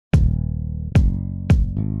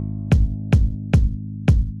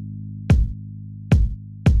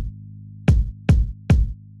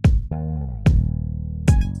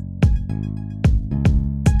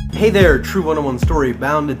Hey there, true101 story,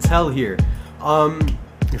 bound to tell here.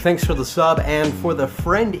 Thanks for the sub and for the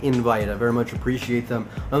friend invite. I very much appreciate them.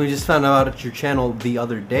 I only just found out at your channel the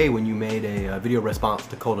other day when you made a video response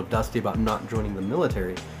to Cult of Dusty about not joining the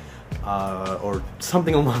military, or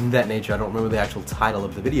something along that nature. I don't remember the actual title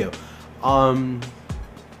of the video.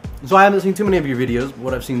 So I haven't seen too many of your videos, but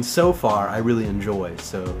what I've seen so far I really enjoy.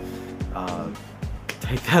 So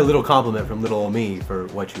take that little compliment from little old me for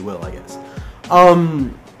what you will, I guess.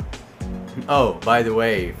 Oh, by the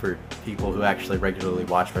way, for people who actually regularly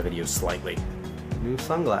watch my videos slightly, new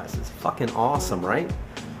sunglasses, fucking awesome, right?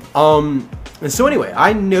 So anyway,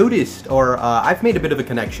 I noticed, or I've made a bit of a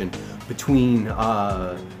connection between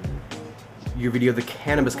your video, The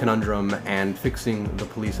Cannabis Conundrum, and Fixing the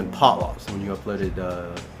Police and Pot Laws, when you uploaded,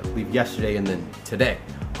 I believe yesterday and then today.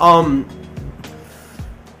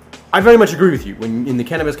 I very much agree with you. When in The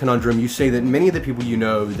Cannabis Conundrum, you say that many of the people you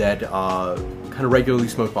know that kind of regularly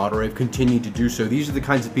smoke pot or have continued to do so, these are the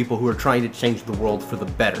kinds of people who are trying to change the world for the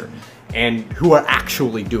better, and who are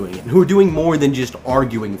actually doing it, and who are doing more than just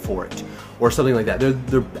arguing for it, or something like that.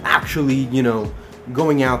 They're actually, you know,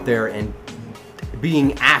 going out there and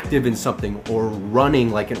being active in something, or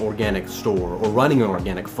running like an organic store, or running an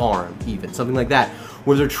organic farm, even, something like that,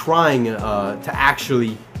 where they're trying to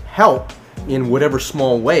actually help in whatever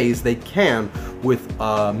small ways they can with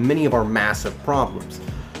many of our massive problems.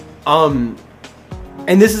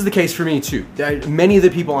 And this is the case for me too. Many of the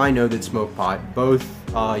people I know that smoke pot, both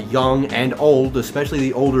young and old, especially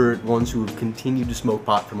the older ones who have continued to smoke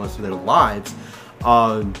pot for most of their lives,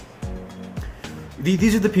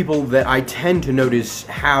 these are the people that I tend to notice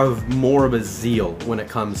have more of a zeal when it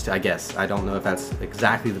comes to, I guess, I don't know if that's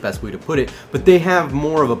exactly the best way to put it, but they have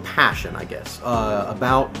more of a passion, I guess,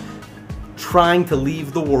 about trying to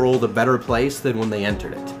leave the world a better place than when they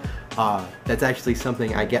entered it. That's actually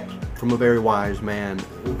something I get from a very wise man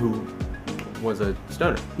who was a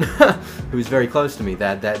stoner, who's very close to me,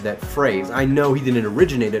 that phrase. I know he didn't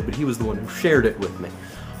originate it, but he was the one who shared it with me.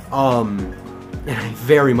 And I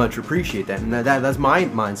very much appreciate that, and that's my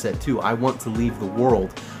mindset too. I want to leave the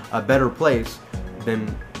world a better place than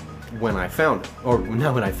when I found it, or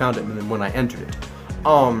not when I found it, but than when I entered it.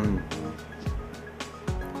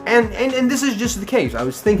 And this is just the case. I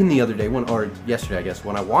was thinking the other day, or yesterday I guess,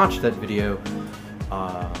 when I watched that video,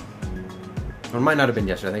 or it might not have been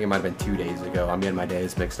yesterday, I think it might have been 2 days ago. I'm getting my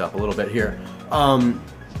days mixed up a little bit here.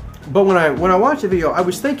 But when I watched the video, I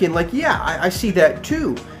was thinking, like, yeah, I see that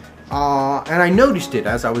too. And I noticed it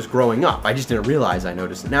as I was growing up. I just didn't realize I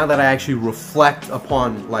noticed it. Now that I actually reflect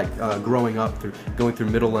upon, like, growing up, going through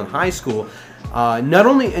middle and high school, not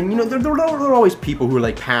only, and you know, there are always people who are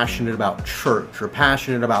like passionate about church, or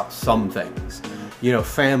passionate about some things, you know,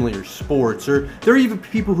 family or sports, or there are even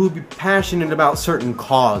people who would be passionate about certain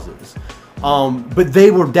causes. But they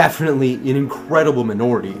were definitely an incredible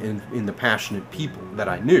minority in the passionate people that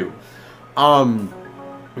I knew. And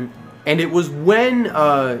it was when,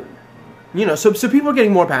 you know, so people are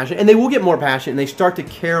getting more passionate, and they will get more passionate, and they start to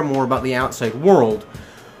care more about the outside world,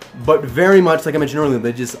 but very much, like I mentioned earlier,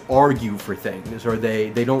 they just argue for things, or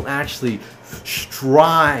they don't actually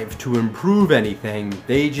strive to improve anything.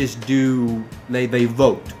 They just do, they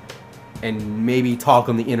vote, and maybe talk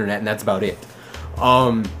on the internet, and that's about it.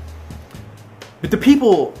 But the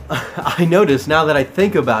people I noticed, now that I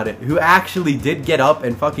think about it, who actually did get up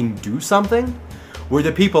and fucking do something, were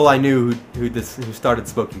the people I knew who started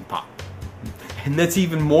smoking pot. And that's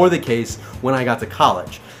even more the case when I got to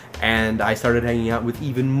college, and I started hanging out with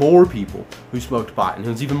even more people who smoked pot, and it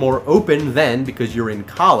was even more open then because you're in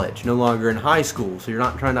college, no longer in high school, so you're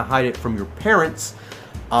not trying to hide it from your parents,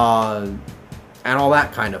 and all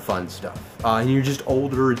that kind of fun stuff. And you're just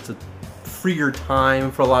older, it's a freer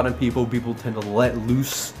time for a lot of people. People tend to let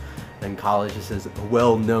loose, and college is a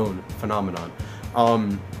well-known phenomenon.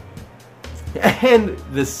 And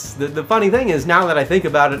the funny thing is, now that I think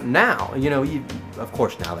about it now, you know, of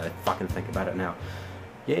course now that I fucking think about it now,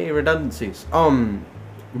 yay, redundancies.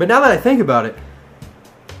 But now that I think about it,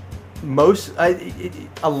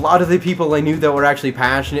 a lot of the people I knew that were actually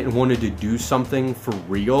passionate and wanted to do something for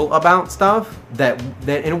real about stuff, and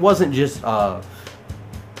it wasn't just,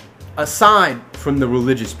 aside from the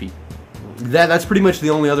religious people, that's pretty much the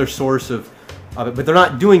only other source of it, but they're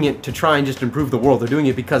not doing it to try and just improve the world. They're doing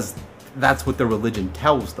it because that's what their religion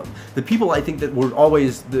tells them. The people I think that were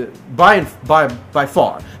always, by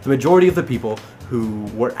far, the majority of the people who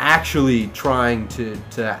were actually trying to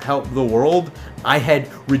help the world, I had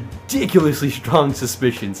ridiculously strong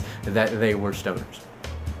suspicions that they were stoners.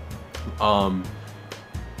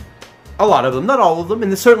 A lot of them, not all of them,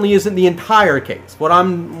 and this certainly isn't the entire case. What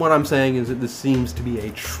I'm saying is that this seems to be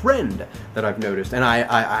a trend that I've noticed, and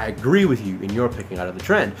I agree with you in your picking out of the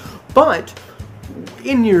trend. But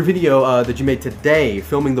in your video that you made today,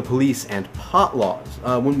 filming the police and pot laws,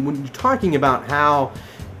 when you're talking about how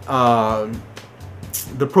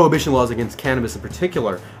the prohibition laws against cannabis in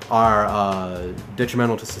particular are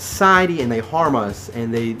detrimental to society, and they harm us,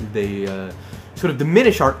 and they sort of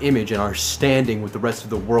diminish our image and our standing with the rest of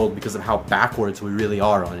the world because of how backwards we really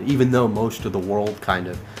are on it, even though most of the world kind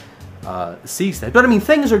of sees that. But I mean,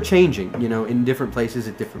 things are changing, you know, in different places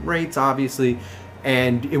at different rates, obviously,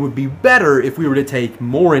 and it would be better if we were to take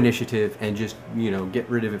more initiative and just, you know, get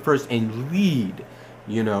rid of it first and lead,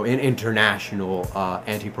 you know, an international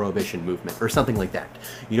anti-prohibition movement or something like that.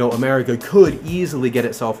 You know, America could easily get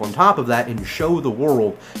itself on top of that and show the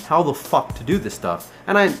world how the fuck to do this stuff.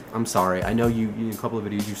 And I'm sorry, I know you in a couple of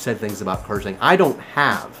videos you said things about cursing. I don't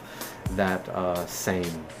have that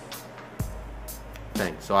same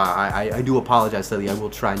thing, so I do apologize slightly. I will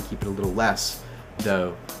try and keep it a little less,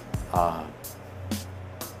 though,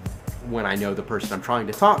 when I know the person I'm trying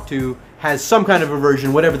to talk to has some kind of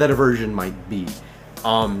aversion, whatever that aversion might be.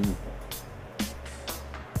 Not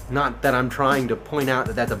that I'm trying to point out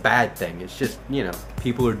that that's a bad thing. It's just, you know,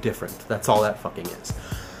 people are different. That's all that fucking is.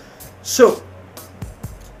 So,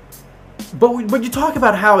 but you talk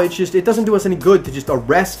about how it's just, it doesn't do us any good to just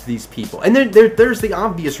arrest these people. And there's the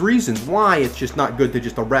obvious reasons why it's just not good to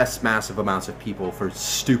just arrest massive amounts of people for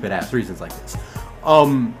stupid ass reasons like this.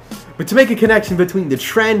 But to make a connection between the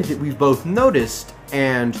trend that we've both noticed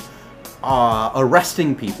and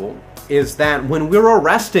arresting people, is that when we're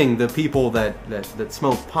arresting the people that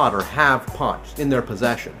smoke pot or have pot in their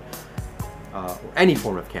possession, or any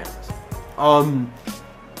form of cannabis,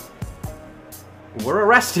 we're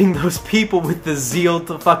arresting those people with the zeal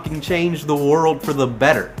to fucking change the world for the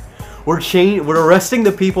better. We're arresting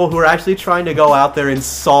the people who are actually trying to go out there and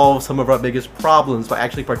solve some of our biggest problems by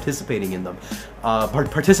actually participating in them.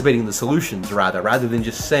 Participating in the solutions, rather than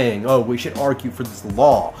just saying, oh, we should argue for this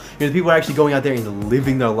law. You know, the people are actually going out there and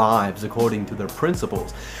living their lives according to their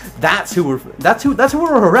principles. That's who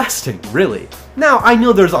we're arresting, really. Now, I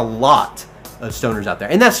know there's a lot of stoners out there,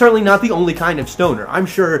 and that's certainly not the only kind of stoner. I'm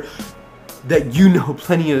sure that you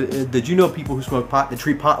know people who smoke pot that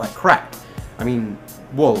treat pot like crack. I mean,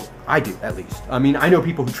 well, I do, at least. I mean, I know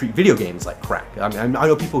people who treat video games like crack. I mean, I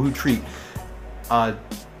know people who treat,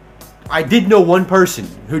 I did know one person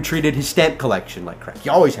who treated his stamp collection like crack. He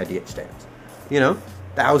always had to get stamps. You know,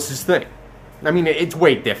 that was his thing. I mean, it's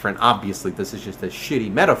way different. Obviously, this is just a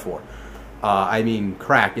shitty metaphor. I mean,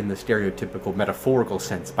 crack in the stereotypical metaphorical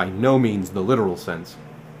sense, by no means the literal sense.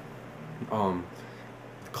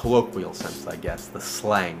 Colloquial sense, I guess, the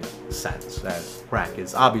slang sense, as crack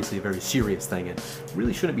is obviously a very serious thing and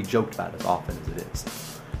really shouldn't be joked about as often as it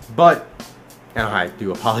is. But, and I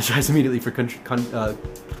do apologize immediately for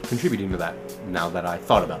contributing to that, now that I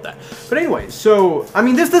thought about that. But anyway, so, I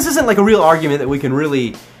mean, this isn't like a real argument that we can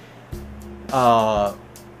really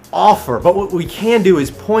offer, but what we can do is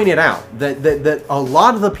point it out, that a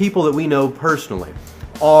lot of the people that we know personally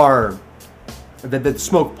are, that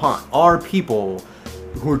smoke pot, are people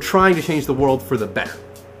who are trying to change the world for the better.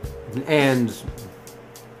 And,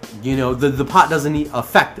 you know, the pot doesn't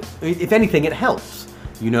affect it. If anything, it helps,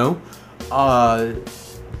 you know?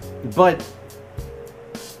 But,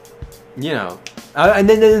 you know,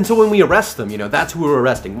 and so when we arrest them, you know, that's who we're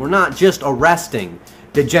arresting. We're not just arresting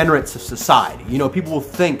degenerates of society. You know, people will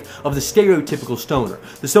think of the stereotypical stoner.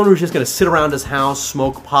 The stoner who's just gonna sit around his house,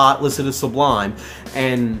 smoke pot, listen to Sublime,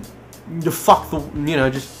 and fuck the, you know,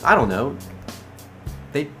 just, I don't know.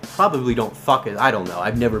 They probably don't fuck it. I don't know.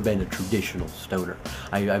 I've never been a traditional stoner.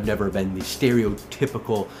 I've never been the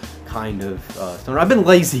stereotypical kind of stoner. I've been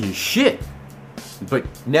lazy as shit, but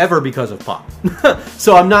never because of pot.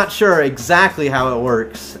 So I'm not sure exactly how it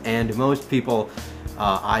works, and most people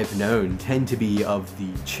I've known tend to be of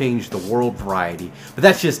the change the world variety, but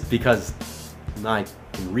that's just because I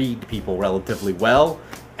can read people relatively well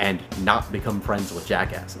and not become friends with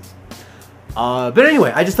jackasses. But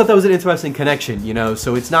anyway, I just thought that was an interesting connection, you know,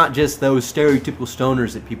 so it's not just those stereotypical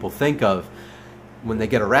stoners that people think of when they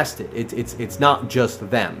get arrested. It's not just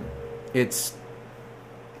them. It's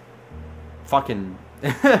fucking,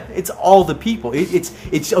 it's all the people.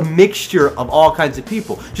 It's a mixture of all kinds of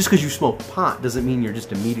people. Just because you smoke pot doesn't mean you're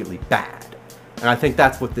just immediately bad. And I think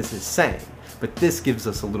that's what this is saying. But this gives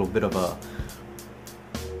us a little bit of a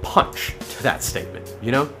punch to that statement,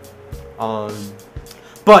 you know?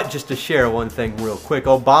 But just to share one thing real quick,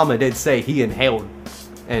 Obama did say he inhaled,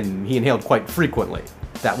 and he inhaled quite frequently.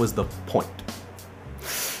 That was the point.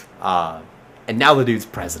 And now the dude's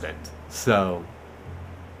president. So